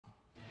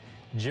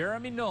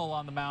Jeremy Null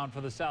on the mound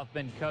for the South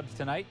Bend Cubs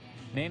tonight.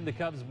 Named the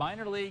Cubs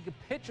minor league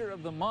pitcher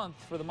of the month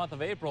for the month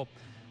of April.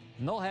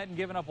 Null hadn't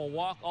given up a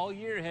walk all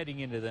year heading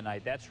into the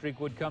night. That streak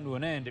would come to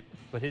an end,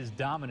 but his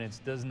dominance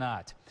does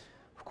not.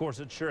 Of course,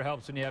 it sure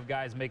helps when you have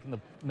guys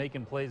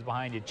making plays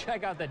behind you.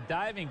 Check out the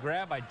diving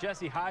grab by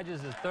Jesse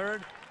Hodges is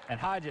third, and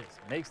Hodges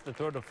makes the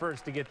throw to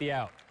first to get the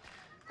out.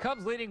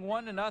 Cubs leading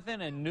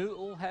 1-0, and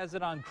Null has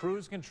it on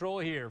cruise control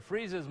here.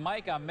 Freezes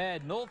Mike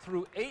Ahmed. Null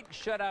threw 8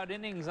 shutout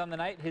innings on the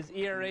night. His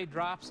ERA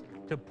drops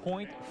to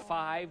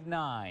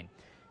 .59.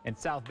 And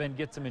South Bend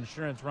gets some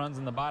insurance runs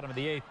in the bottom of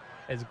the 8th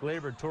as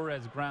Gleyber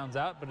Torres grounds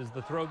out. But as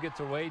the throw gets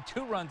away,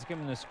 2 runs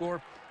come in the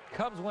score.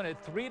 Cubs win it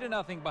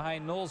 3-0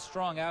 behind Null's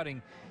strong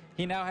outing.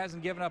 He now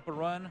hasn't given up a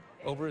run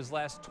over his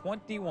last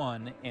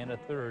 21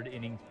 1/3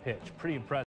 innings pitched. Pretty impressive.